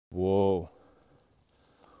Whoa.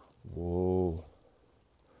 Whoa.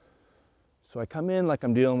 So I come in like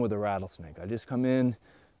I'm dealing with a rattlesnake. I just come in.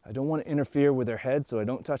 I don't want to interfere with their head, so I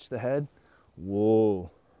don't touch the head.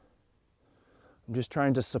 Whoa. I'm just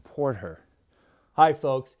trying to support her. Hi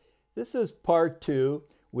folks, this is part 2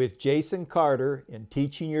 with Jason Carter in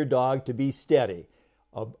Teaching Your Dog to Be Steady,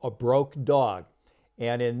 a broke dog.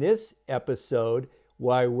 And in this episode,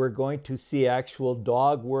 we're going to see actual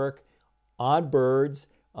dog work on birds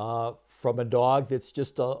from a dog that's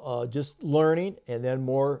just learning, and then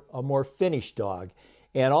a more finished dog.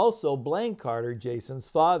 And also Blaine Carter, Jason's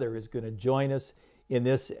father, is going to join us in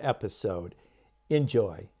this episode.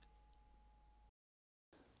 Enjoy.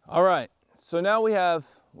 All right, so now we have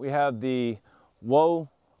the whoa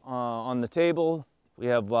on the table. We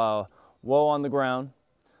have whoa on the ground.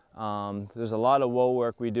 There's a lot of whoa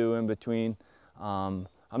work we do in between. I'm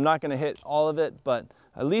not going to hit all of it, but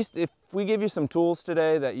at least if we give you some tools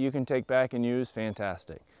today that you can take back and use,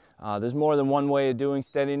 fantastic. There's more than one way of doing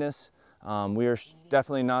steadiness. We are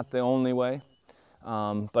definitely not the only way,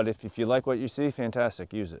 but if you like what you see,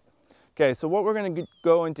 fantastic, use it. Okay, so what we're going to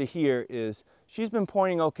go into here is she's been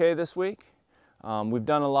pointing okay this week. We've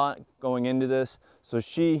done a lot going into this, so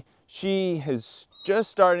she is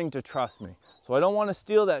just starting to trust me. So I don't want to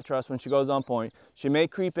steal that trust when she goes on point. She may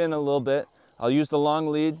creep in a little bit. I'll use the long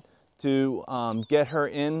lead to get her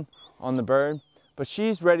in on the bird, but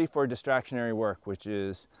she's ready for distractionary work, which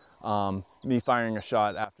is me firing a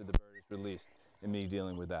shot after the bird is released and me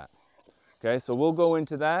dealing with that. Okay, so we'll go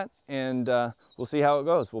into that and we'll see how it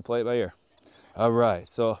goes. We'll play it by ear. All right,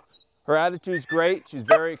 so her attitude's great. She's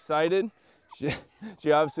very excited.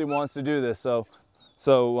 She obviously wants to do this, so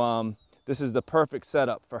this is the perfect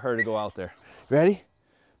setup for her to go out there. Ready?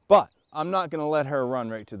 But I'm not going to let her run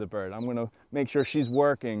right to the bird. I'm going to make sure she's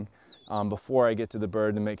working before I get to the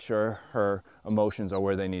bird to make sure her emotions are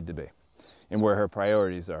where they need to be and where her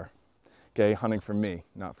priorities are. Okay, hunting for me,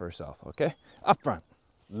 not for herself. Okay, up front.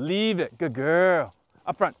 Leave it. Good girl.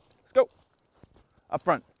 Up front. Let's go. Up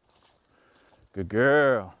front. Good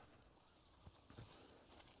girl.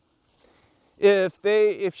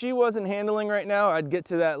 If she wasn't handling right now, I'd get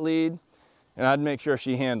to that lead and I'd make sure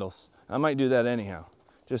she handles. I might do that anyhow,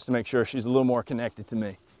 just to make sure she's a little more connected to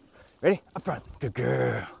me. Ready? Up front. Good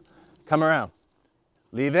girl. Come around.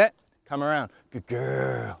 Leave it. Come around. Good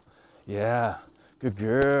girl. Yeah. Good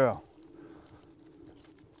girl.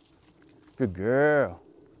 Good girl.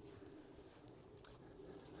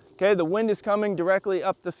 Okay, the wind is coming directly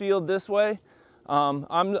up the field this way.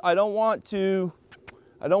 I don't want to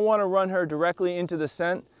run her directly into the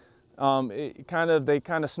scent. They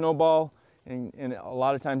kind of snowball and a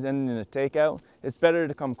lot of times end in a takeout. It's better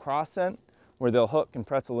to come cross scent where they'll hook and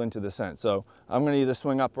pretzel into the scent. So I'm going to either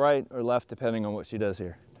swing up right or left depending on what she does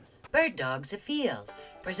here. Bird Dogs Affield,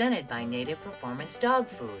 presented by Native Performance Dog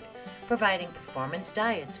Food, providing performance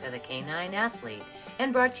diets for the canine athlete,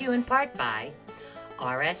 and brought to you in part by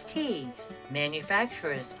RST,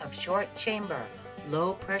 manufacturers of short chamber,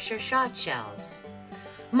 low pressure shot shells.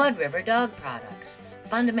 Mud River Dog Products,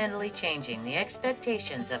 fundamentally changing the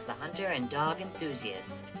expectations of the hunter and dog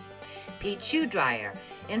enthusiast. Pete Shoe Dryer,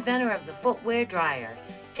 inventor of the footwear dryer,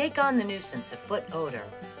 take on the nuisance of foot odor.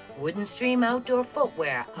 Wooden Stream Outdoor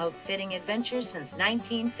Footwear, outfitting adventures since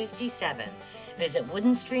 1957. Visit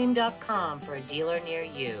woodenstream.com for a dealer near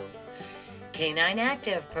you. Canine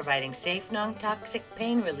Active, providing safe, non-toxic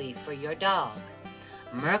pain relief for your dog.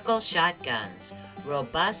 Merkel Shotguns,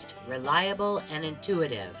 robust, reliable, and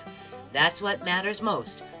intuitive. That's what matters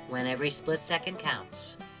most when every split second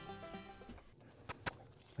counts.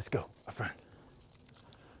 Let's go, up front.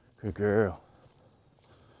 Good girl.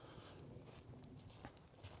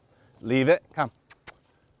 Leave it, come.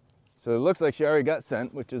 So it looks like she already got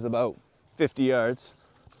scent, which is about 50 yards.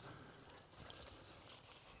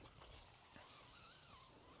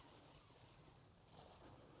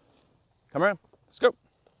 Come around, let's go.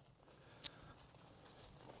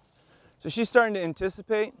 So she's starting to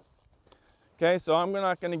anticipate. Okay, so I'm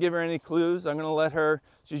not going to give her any clues. I'm going to let her,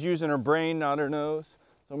 she's using her brain, not her nose.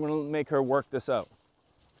 So I'm going to make her work this out.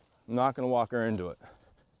 I'm not going to walk her into it.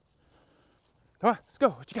 Come on, let's go,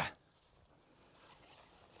 what you got?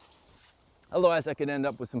 Otherwise I could end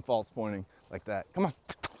up with some false pointing like that. Come on,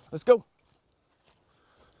 let's go.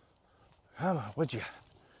 Come on, what you got?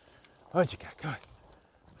 What you got, come on.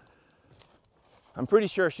 I'm pretty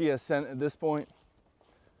sure she has scent at this point,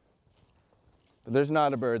 but there's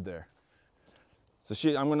not a bird there. So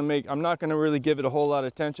I'm not gonna really give it a whole lot of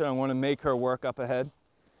attention. I wanna make her work up ahead.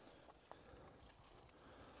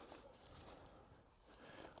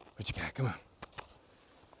 What you got, come on.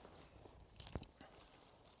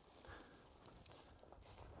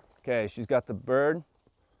 Okay, she's got the bird.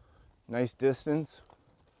 Nice distance.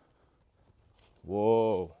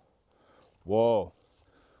 Whoa. Whoa.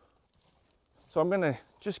 So I'm gonna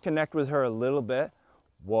just connect with her a little bit.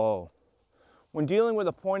 Whoa. When dealing with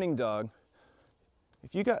a pointing dog,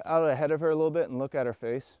 if you got out ahead of her a little bit and look at her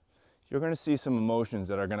face, you're gonna see some emotions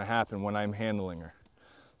that are gonna happen when I'm handling her.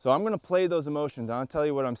 So I'm gonna play those emotions. I'll tell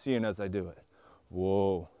you what I'm seeing as I do it.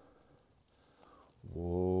 Whoa.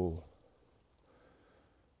 Whoa.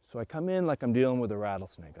 So I come in like I'm dealing with a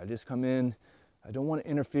rattlesnake. I just come in. I don't want to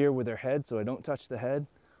interfere with her head, so I don't touch the head.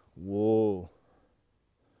 Whoa.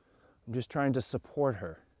 I'm just trying to support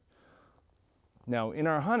her. Now, in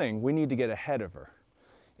our hunting, we need to get ahead of her.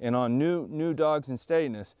 And on new dogs in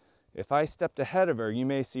steadiness, if I stepped ahead of her, you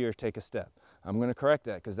may see her take a step. I'm going to correct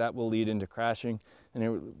that because that will lead into crashing, and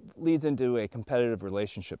it leads into a competitive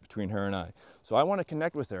relationship between her and I. So I want to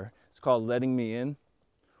connect with her. It's called letting me in.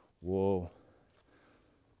 Whoa.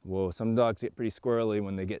 Whoa, some dogs get pretty squirrely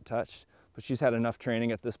when they get touched, but she's had enough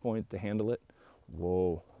training at this point to handle it.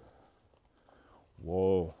 Whoa.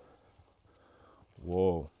 Whoa.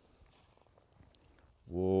 Whoa.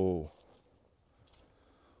 Whoa.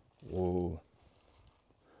 Whoa.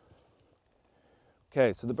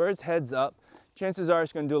 Okay, so the bird's head's up. Chances are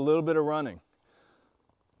it's going to do a little bit of running.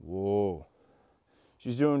 Whoa.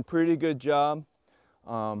 She's doing a pretty good job.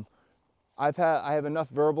 I have enough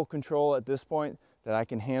verbal control at this point that I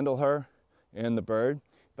can handle her and the bird.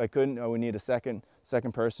 If I couldn't, I would need a second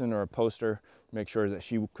person or a poster to make sure that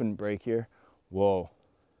she couldn't break here. Whoa.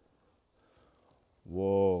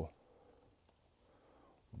 Whoa.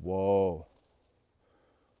 Whoa.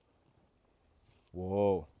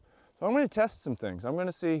 Whoa. So I'm going to test some things. I'm going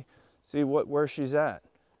to see where she's at.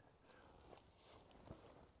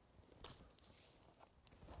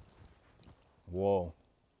 Whoa.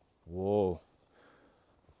 Whoa.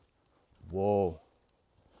 Whoa.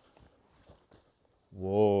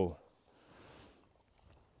 Whoa.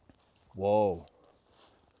 Whoa.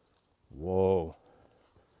 Whoa.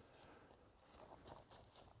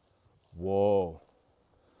 Whoa.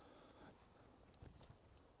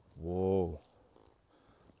 Whoa.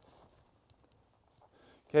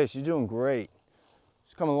 Okay, she's doing great.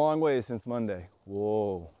 She's come a long way since Monday.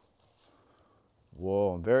 Whoa.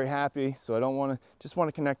 Whoa, I'm very happy. So I just want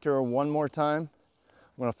to connect to her one more time.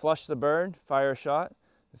 I'm going to flush the bird, fire a shot,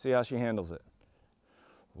 and see how she handles it.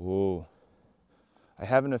 Whoa. I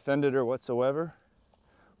haven't offended her whatsoever.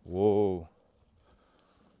 Whoa.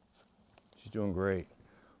 She's doing great.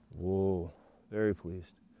 Whoa. Very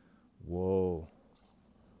pleased. Whoa.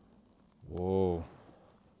 Whoa.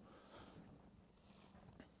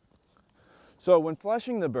 So when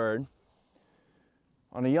flushing the bird,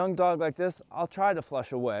 on a young dog like this, I'll try to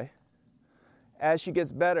flush away. As she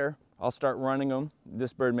gets better, I'll start running them.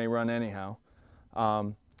 This bird may run anyhow.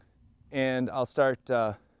 And I'll start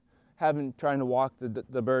trying to walk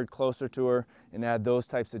the bird closer to her and add those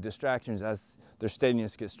types of distractions as their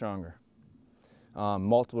steadiness gets stronger.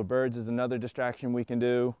 Multiple birds is another distraction we can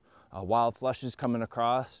do. Wild flushes coming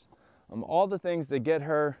across. All the things that get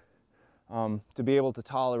her to be able to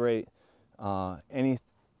tolerate any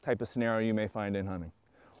type of scenario you may find in hunting.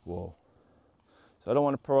 Whoa. So I don't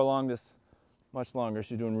want to prolong this much longer.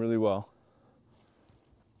 She's doing really well.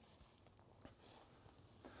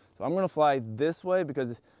 So I'm going to fly this way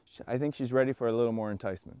because I think she's ready for a little more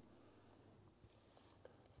enticement.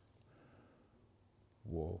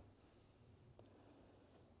 Whoa.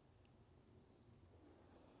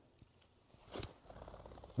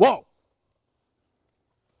 Whoa.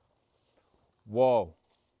 Whoa.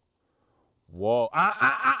 Whoa.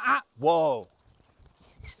 Whoa.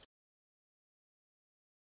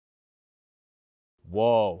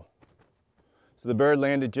 Whoa. So the bird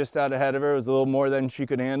landed just out ahead of her. It was a little more than she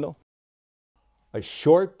could handle. A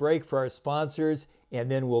short break for our sponsors, and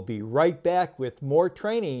then we'll be right back with more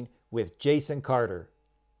training with Jason Carter.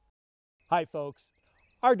 Hi, folks.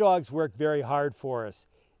 Our dogs work very hard for us.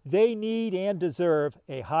 They need and deserve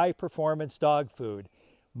a high-performance dog food.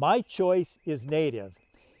 My choice is Native.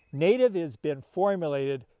 Native has been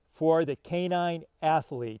formulated for the canine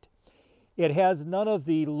athlete. It has none of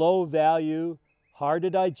the low-value,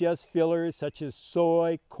 hard-to-digest fillers such as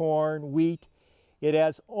soy, corn, wheat. It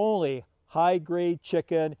has only high-grade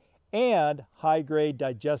chicken and high-grade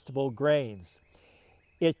digestible grains.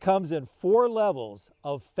 It comes in 4 levels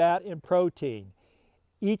of fat and protein.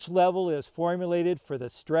 Each level is formulated for the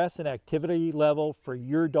stress and activity level for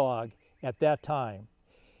your dog at that time.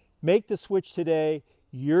 Make the switch today.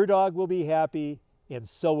 Your dog will be happy, and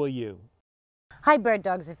so will you. Hi, Bird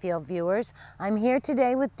Dogs Afield viewers. I'm here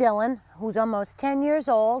today with Dylan, who's almost 10 years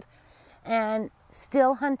old and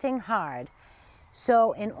still hunting hard.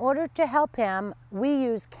 So in order to help him, we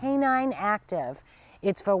use Canine Active.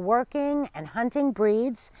 It's for working and hunting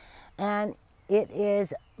breeds, and it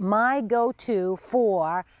is my go-to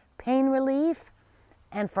for pain relief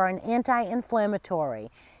and for an anti-inflammatory.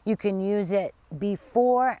 You can use it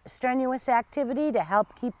before strenuous activity to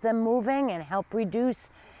help keep them moving and help reduce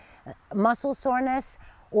muscle soreness,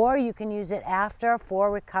 or you can use it after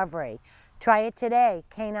for recovery. Try it today,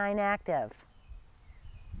 Canine Active.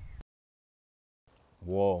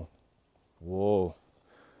 Whoa, whoa,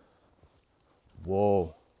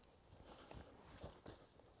 whoa,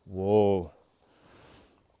 whoa,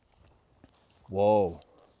 whoa,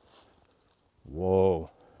 whoa,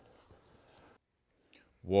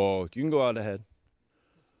 whoa. You can go out ahead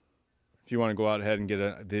if you want to go out ahead and get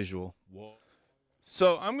a visual. Whoa.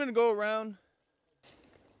 So I'm going to go around.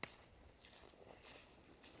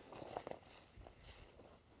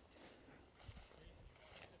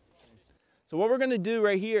 So what we're going to do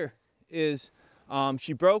right here is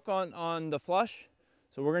she broke on the flush.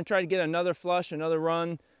 So we're going to try to get another flush, another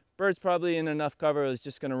run. Bird's probably in enough cover, it's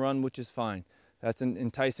just going to run, which is fine. That's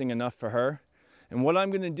enticing enough for her. And what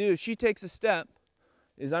I'm going to do, if she takes a step,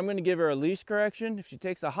 is I'm going to give her a leash correction. If she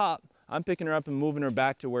takes a hop, I'm picking her up and moving her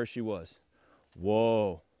back to where she was.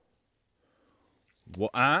 Whoa.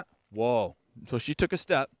 Whoa. Whoa. So she took a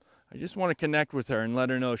step. I just want to connect with her and let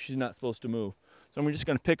her know she's not supposed to move. So I'm just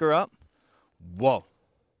going to pick her up. Whoa.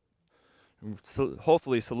 So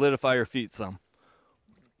hopefully solidify her feet some.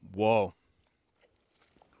 Whoa.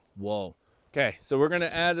 Whoa. Okay, so we're going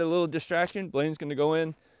to add a little distraction. Blaine's going to go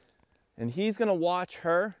in, and he's going to watch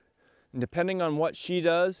her. And depending on what she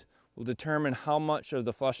does, will determine how much of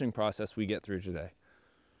the flushing process we get through today.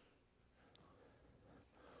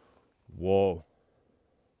 Whoa.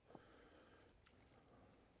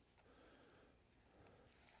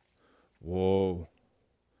 Whoa.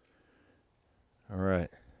 All right.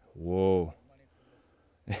 Whoa.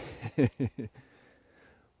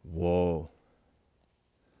 Whoa.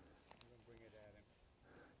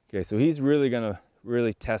 Okay, so he's really gonna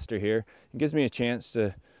test her here. It gives me a chance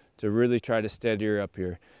to really try to steady her up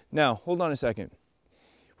here. Now, hold on a second.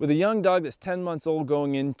 With a young dog that's 10 months old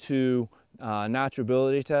going into natural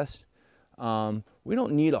ability test, we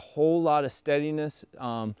don't need a whole lot of steadiness.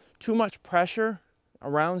 Too much pressure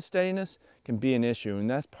around steadiness can be an issue, and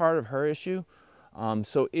that's part of her issue.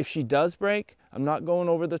 So if she does break, I'm not going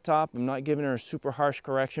over the top. I'm not giving her a super harsh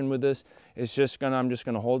correction with this. It's just I'm just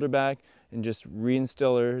gonna hold her back and just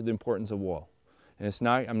reinstill her the importance of whoa. And it's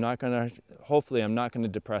not, hopefully I'm not gonna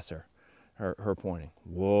depress her pointing.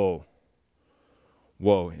 Whoa.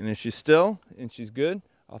 Whoa. And if she's still and she's good,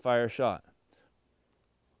 I'll fire a shot.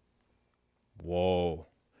 Whoa.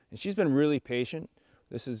 And she's been really patient.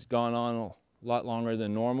 This has gone on a lot longer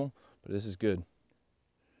than normal, but this is good.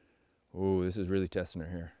 Ooh, this is really testing her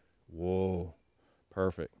here. Whoa,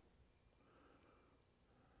 perfect.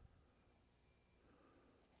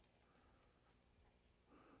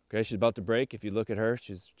 Okay, she's about to break. If you look at her,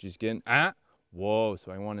 she's getting, whoa,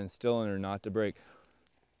 so I want to instill in her not to break.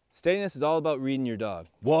 Steadiness is all about reading your dog.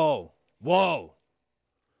 Whoa, whoa.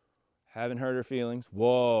 Haven't hurt her feelings.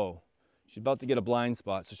 Whoa. She's about to get a blind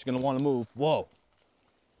spot, so she's going to want to move. Whoa.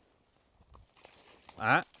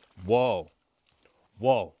 Whoa.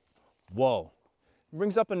 Whoa. Whoa. It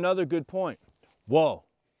brings up another good point. Whoa.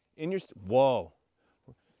 Whoa.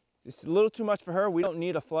 It's a little too much for her. We don't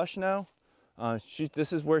need a flush now.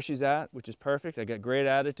 This is where she's at, which is perfect. I got great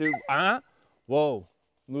attitude. Whoa.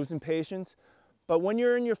 Losing patience. But when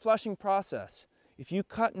you're in your flushing process, if you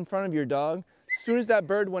cut in front of your dog, as soon as that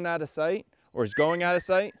bird went out of sight or is going out of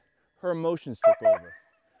sight, her emotions took over.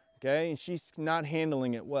 Okay? And she's not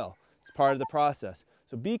handling it well. It's part of the process.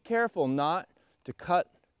 So be careful not to cut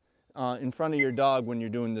in front of your dog when you're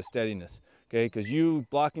doing the steadiness, okay? Because you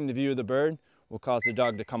blocking the view of the bird will cause the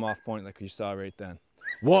dog to come off point like you saw right then.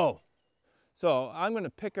 Whoa! So I'm going to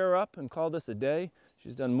pick her up and call this a day.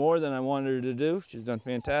 She's done more than I wanted her to do. She's done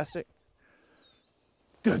fantastic.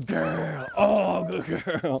 Good girl! Oh, good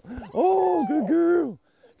girl! Oh, good girl!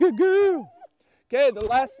 Good girl! Okay, the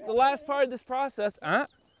last part of this process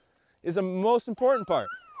is the most important part.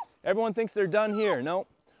 Everyone thinks they're done here. No,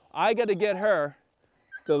 I got to get her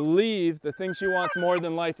to leave the thing she wants more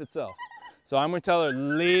than life itself. So I'm going to tell her,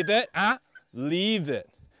 leave it, leave it.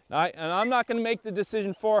 And I'm not going to make the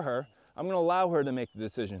decision for her. I'm going to allow her to make the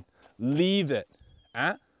decision. Leave it,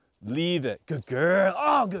 leave it. Good girl,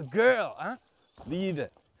 oh, good girl, leave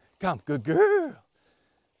it. Come, good girl.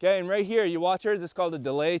 Okay, and right here, you watch her, this is called a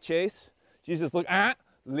delay chase. She's just looking,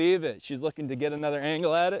 leave it. She's looking to get another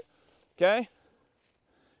angle at it, okay?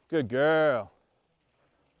 Good girl.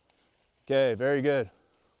 Okay, very good.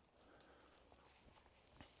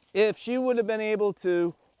 If she would have been able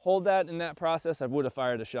to hold that in that process, I would have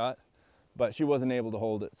fired a shot, but she wasn't able to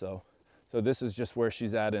hold it, so this is just where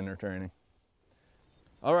she's at in her training.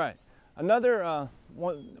 All right, another,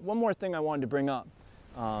 one more thing I wanted to bring up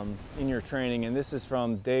in your training, and this is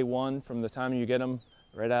from day one, from the time you get them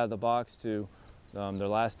right out of the box to their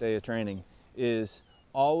last day of training, is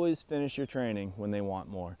always finish your training when they want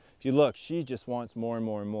more. If you look, she just wants more and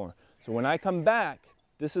more and more. So when I come back,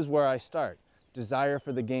 this is where I start. Desire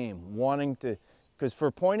for the game, wanting to, because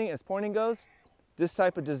for pointing, as pointing goes, this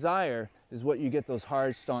type of desire is what you get those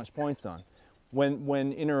hard, staunch points on.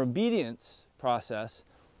 When in her obedience process,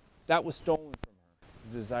 that was stolen from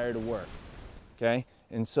her, the desire to work, okay?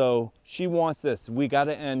 And so she wants this. We got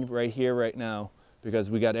to end right here, right now, because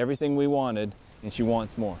we got everything we wanted, and she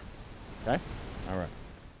wants more, okay? All right.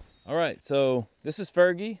 All right, so this is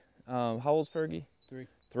Fergie. How old's Fergie? 3.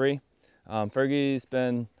 3. Fergie's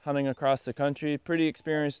been hunting across the country, pretty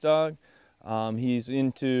experienced dog. He's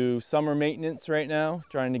into summer maintenance right now,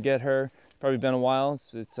 trying to get her. Probably been a while.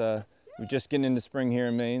 We're just getting into spring here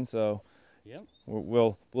in Maine, so yep.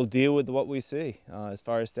 we'll deal with what we see as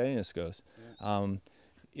far as steadiness goes. Yeah.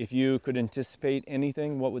 If you could anticipate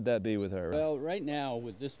anything, what would that be with her? Well, right now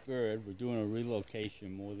with this bird, we're doing a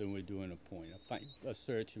relocation more than we're doing a point, a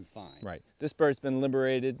search and find. Right. This bird's been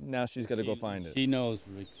liberated. Now she's got to go find it. She knows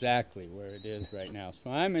exactly where it is right now. So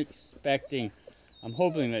I'm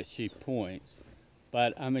hoping that she points,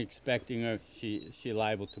 but I'm expecting her, she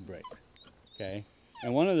liable to break, okay?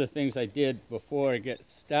 And one of the things I did before I get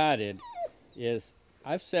started is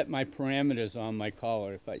I've set my parameters on my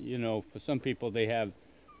collar. If for some people they have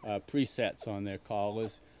presets on their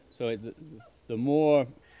collars, so the more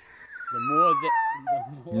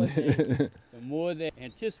they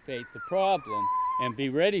anticipate the problem and be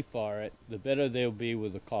ready for it, the better they'll be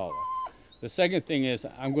with the collar. The second thing is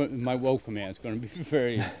my woe command is going to be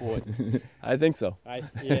very important. I think so.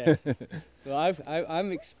 Yeah. So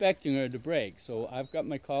I'm expecting her to break. So I've got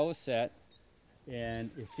my collar set, and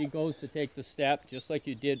if she goes to take the step, just like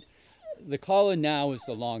you did, the collar now is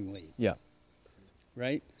the long lead. Yeah.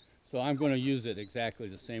 Right? So I'm going to use it exactly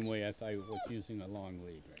the same way if I was using a long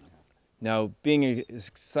lead right now. Now, being as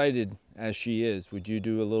excited as she is, would you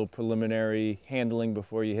do a little preliminary handling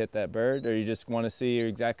before you hit that bird, or you just want to see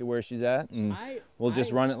exactly where she's at, and we'll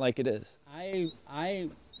just run it like it is? I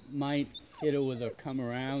might hit her with a come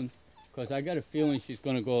around, because I got a feeling she's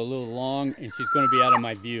going to go a little long, and she's going to be out of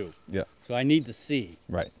my view. Yeah. So I need to see.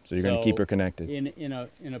 Right. So you're going to keep her connected. In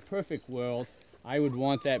a perfect world, I would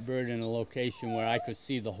want that bird in a location where I could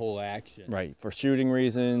see the whole action. Right. For shooting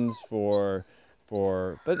reasons, but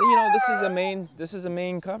this is a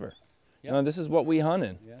main cover. Yep. This is what we hunt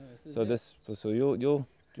in. Yeah, so you'll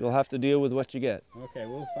have to deal with what you get. Okay,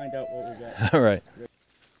 we'll find out what we got. All right.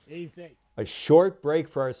 Easy. A short break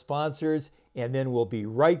for our sponsors, and then we'll be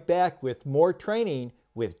right back with more training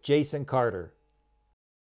with Jason Carter.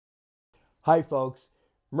 Hi folks,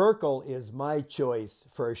 Merkel is my choice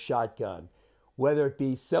for a shotgun. Whether it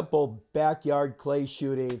be simple backyard clay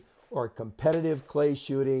shooting or competitive clay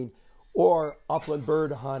shooting or upland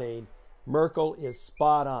bird hunting, Merkel is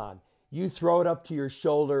spot on. You throw it up to your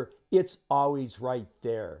shoulder, it's always right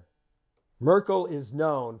there. Merkel is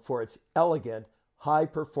known for its elegant,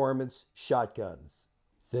 high-performance shotguns.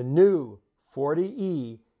 The new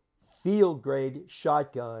 40E field-grade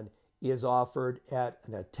shotgun is offered at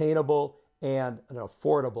an attainable and an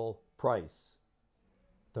affordable price.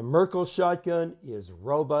 The Merkel shotgun is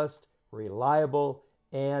robust, reliable,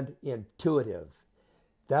 and intuitive.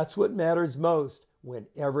 That's what matters most when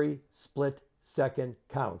every split second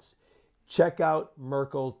counts. Check out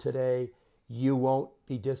Merkel today. You won't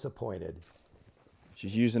be disappointed.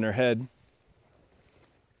 She's using her head.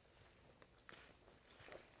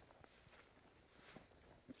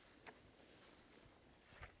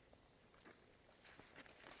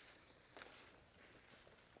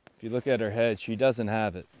 If you look at her head, she doesn't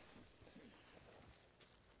have it.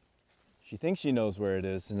 She thinks she knows where it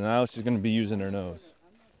is, and now she's going to be using her nose.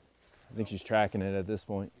 I think she's tracking it at this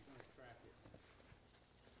point.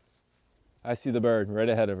 I see the bird right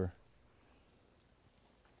ahead of her.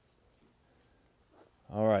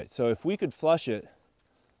 All right, so if we could flush it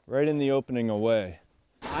right in the opening away.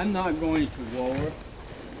 I'm not going to woe her.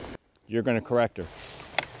 You're going to correct her.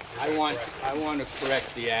 I want to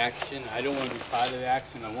correct the action. I don't want to be part of the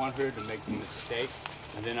action. I want her to make the mistake,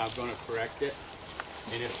 and then I'm going to correct it.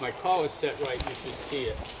 And if my call is set right, you should see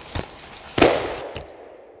it.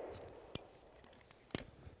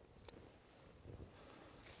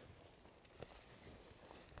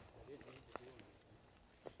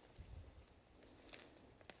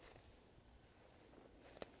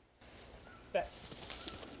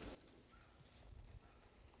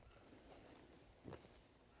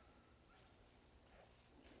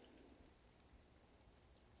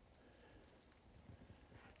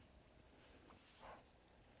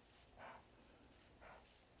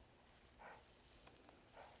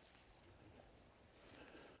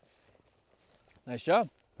 Nice job.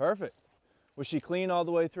 Perfect. Was she clean all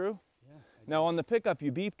the way through? Yeah. Now on the pickup,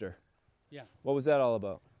 you beeped her. Yeah. What was that all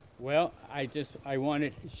about? Well, I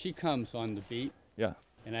wanted, she comes on the beat, Yeah.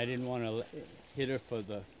 and I didn't want to hit her for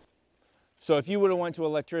the, So if you would have went to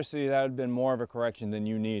electricity, that would have been more of a correction than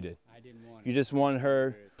you needed. I didn't want You just want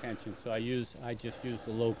her. attention, so I just used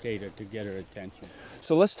the locator to get her attention.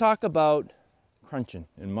 So let's talk about crunching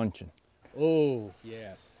and munching. Oh,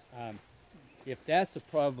 yes. If that's a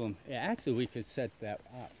problem, actually we could set that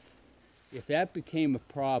up. If that became a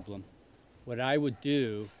problem, what I would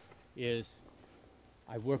do is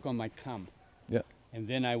I work on my cum. Yeah. And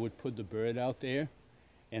then I would put the bird out there,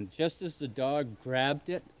 and just as the dog grabbed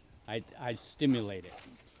it, I'd stimulate it.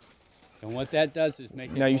 And what that does is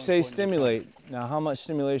make it Now you more say important to stimulate. Now how much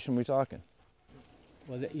stimulation are we talking?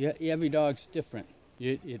 Well, every dog's different.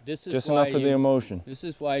 This is Just why enough for the emotion. This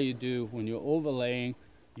is why you do, when you're overlaying,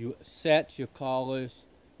 you set your collars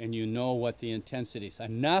and you know what the intensity is.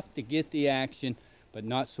 Enough to get the action, but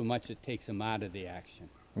not so much it takes them out of the action.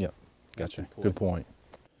 Yep. That's Gotcha. important. Good point.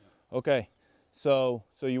 Okay. So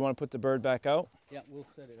you want to put the bird back out? Yeah, we'll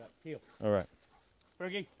set it up. Heel. All right.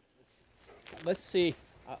 Fergie. Let's see.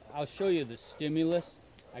 I'll show you the stimulus.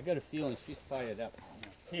 I got a feeling she's fired up. Now,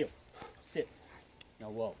 heel. Sit. Now,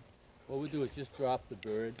 whoa. What we do is just drop the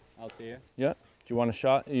bird out there. Yeah. Do you want a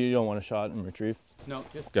shot? You don't want a shot and retrieve? No,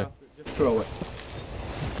 just Okay. drop it. Just throw it.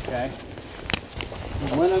 Okay?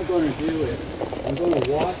 And what I'm going to do is I'm going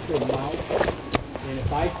to watch her mouth, and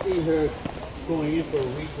if I see her going in for a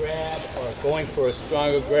re-grab or going for a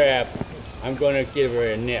stronger grab, I'm going to give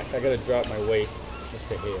her a nick. I got to drop my weight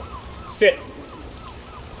just a hair. Sit.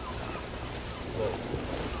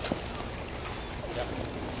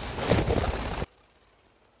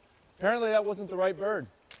 Apparently that wasn't the right bird.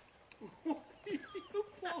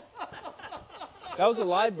 That was a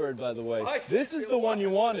live bird, by the way. This is the one you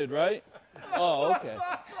wanted, right? Oh, okay.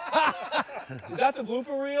 Is that the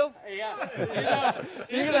blooper reel? Yeah.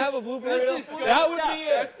 You're gonna have a blooper reel? That would be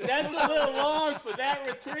it. That's a little long for that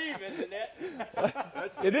retrieve, isn't it?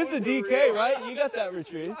 It is a DK, right? You got that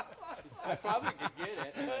retrieve. I probably could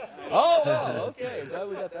get it. Oh, wow, okay. Glad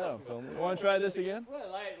we got that on film. Want to try this again?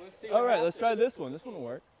 Well, let's see. All right, let's try this one. This one will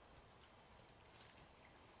work.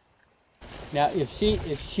 Now, if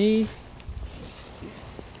she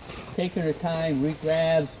taking her time,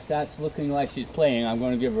 re-grabs, starts looking like she's playing, I'm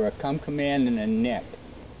going to give her a come command and a neck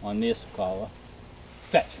on this collar.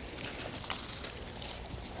 Fetch.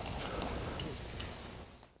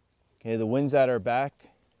 Okay, the wind's at her back.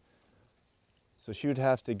 So she would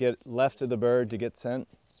have to get left of the bird to get sent.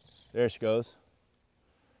 There she goes.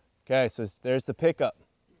 Okay, so there's the pickup.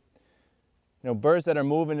 You know, birds that are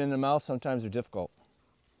moving in the mouth sometimes are difficult.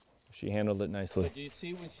 She handled it nicely. Do you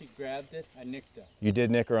see when she grabbed it? I nicked her. You did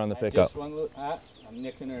nick her on the I pickup. just one little, I'm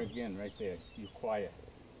nicking her again right there. You quiet.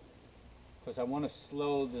 Because I want to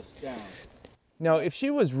slow this down. Now, if she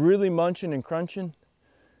was really munching and crunching,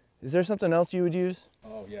 is there something else you would use?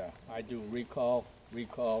 Oh yeah, I do recall,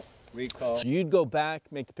 recall, recall. So you'd go back,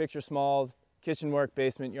 make the picture small, kitchen work,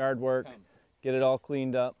 basement, yard work, get it all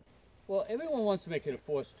cleaned up. Well, everyone wants to make it a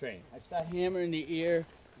forced train. I start hammering the ear.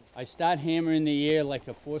 I start hammering the ear like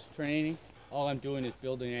a forced training. All I'm doing is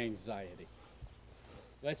building anxiety.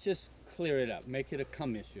 Let's just clear it up. Make it a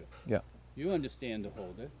come issue. Yeah. You understand the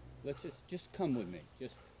holder. Let's just come with me.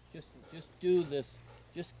 Just do this.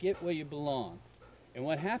 Just get where you belong. And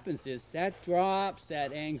what happens is that drops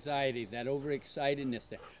that anxiety, that overexcitedness.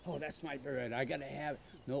 That, oh, that's my bird. I gotta have it.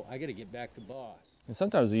 No, I gotta get back to boss. And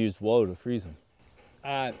sometimes we use whoa to freeze them.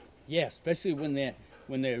 Yeah, especially when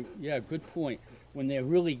they're, yeah, good point. When they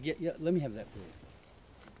really yeah, let me have that bird.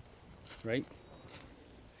 Right?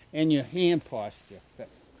 And your hand posture.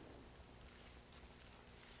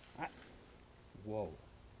 Whoa.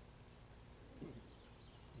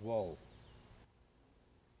 Whoa.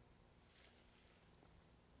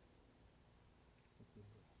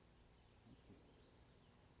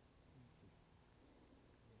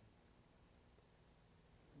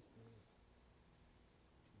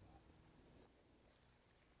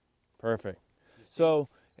 Perfect. So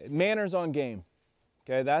manners on game.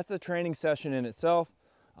 Okay, that's a training session in itself.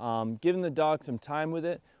 Giving the dog some time with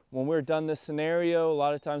it. When we're done this scenario, a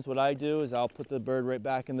lot of times what I do is I'll put the bird right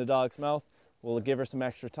back in the dog's mouth. We'll give her some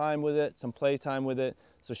extra time with it, some play time with it,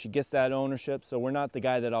 so she gets that ownership. So we're not the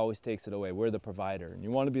guy that always takes it away. We're the provider, and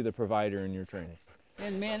you want to be the provider in your training.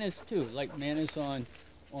 And manners too, like manners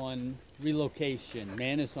on relocation,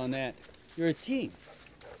 manners on that. You're a team.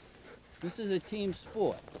 This is a team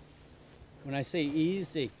sport. When I say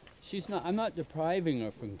easy, I'm not depriving her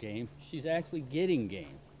from game. She's actually getting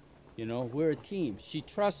game. You know, we're a team. She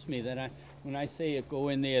trusts me that when I say go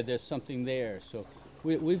in there, there's something there. So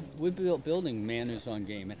we're building manners on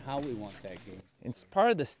game and how we want that game. It's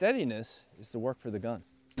part of the steadiness is to work for the gun.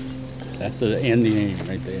 That's the end game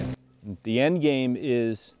right there. The end game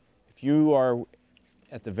is if you are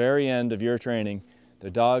at the very end of your training, the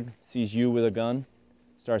dog sees you with a gun,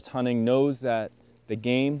 starts hunting, knows that the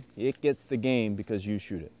game, it gets the game because you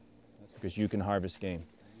shoot it, because you can harvest game.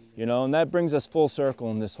 You know, and that brings us full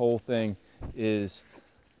circle in this whole thing is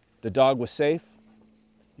the dog was safe,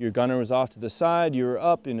 your gunner was off to the side, you were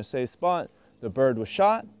up in a safe spot, the bird was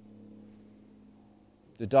shot,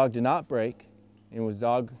 the dog did not break, and it was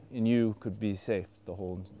dog and you could be safe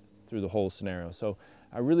through the whole scenario. So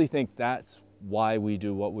I really think that's why we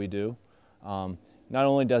do what we do. Not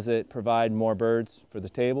only does it provide more birds for the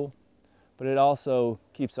table, but it also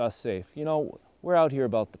keeps us safe. You know, we're out here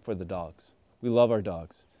for the dogs. We love our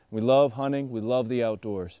dogs. We love hunting, we love the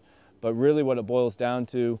outdoors. But really what it boils down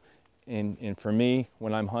to, and for me,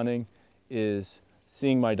 when I'm hunting, is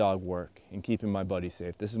seeing my dog work and keeping my buddy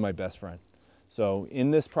safe. This is my best friend. So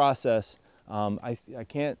in this process, I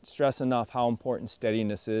can't stress enough how important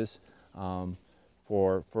steadiness is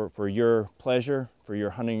for your pleasure, for your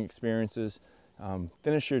hunting experiences.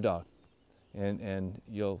 Finish your dog, and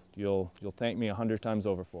you'll thank me 100 times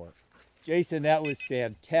over for it. Jason, that was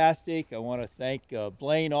fantastic. I want to thank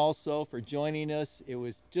Blaine also for joining us. It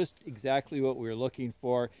was just exactly what we were looking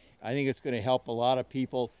for. I think it's going to help a lot of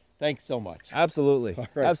people. Thanks so much. Absolutely,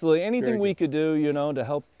 right. Absolutely. Anything Very we good. could do, you know, to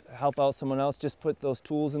help out someone else, just put those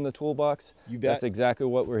tools in the toolbox. You bet. That's exactly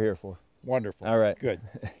what we're here for. Wonderful. All right. Good.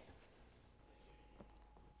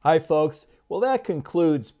 Hi, folks. Well, that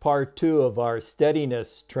concludes part 2 of our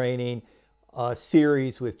steadiness training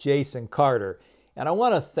series with Jason Carter. And I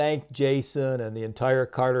want to thank Jason and the entire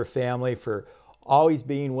Carter family for always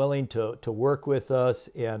being willing to work with us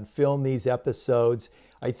and film these episodes.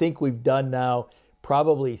 I think we've done now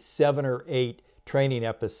probably 7 or 8 training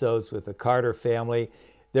episodes with the Carter family.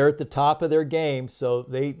 They're at the top of their game, so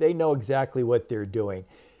they know exactly what they're doing.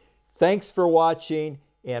 Thanks for watching,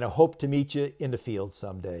 and I hope to meet you in the field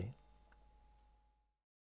someday.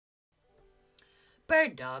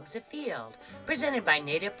 Bird Dogs Afield, presented by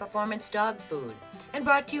Native Performance Dog Food, and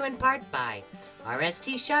brought to you in part by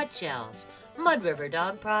RST Shot Shells, Mud River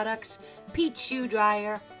Dog Products, Peach Shoe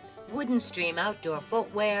Dryer, Wooden Stream Outdoor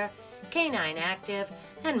Footwear, Canine Active,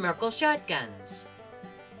 and Merkel Shotguns.